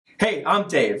Hey, I'm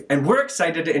Dave, and we're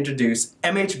excited to introduce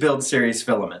MH Build Series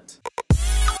Filament.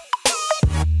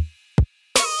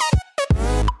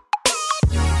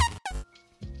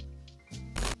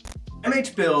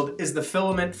 MH Build is the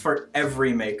filament for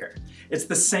every maker. It's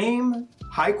the same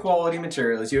high-quality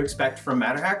material as you expect from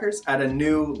MatterHackers at a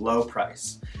new, low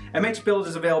price. MH Build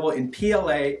is available in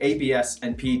PLA, ABS,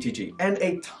 and PETG, and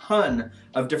a ton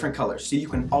of different colors, so you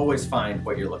can always find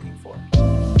what you're looking for.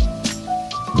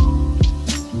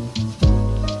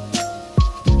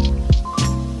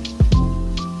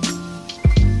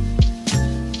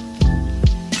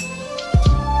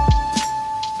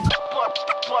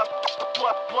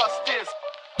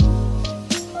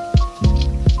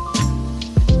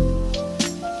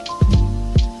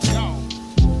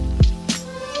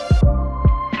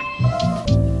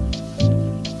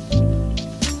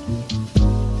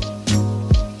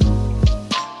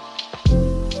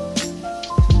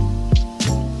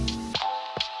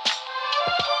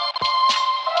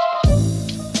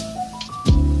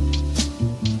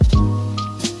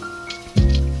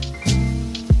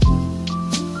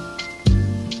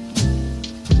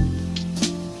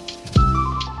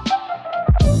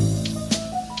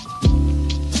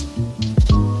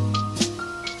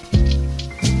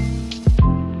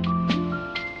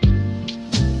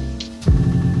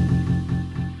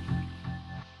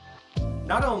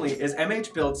 Not only is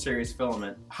MH Build Series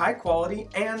Filament high quality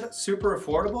and super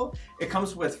affordable, it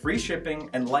comes with free shipping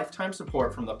and lifetime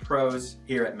support from the pros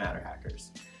here at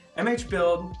MatterHackers. MH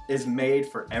Build is made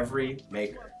for every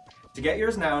maker. To get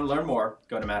yours now and learn more,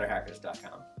 go to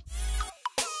MatterHackers.com.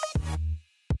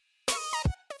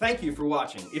 Thank you for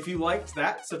watching. If you liked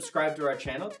that, subscribe to our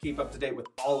channel to keep up to date with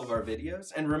all of our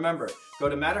videos. And remember, go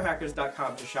to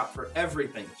MatterHackers.com to shop for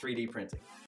everything 3D printing.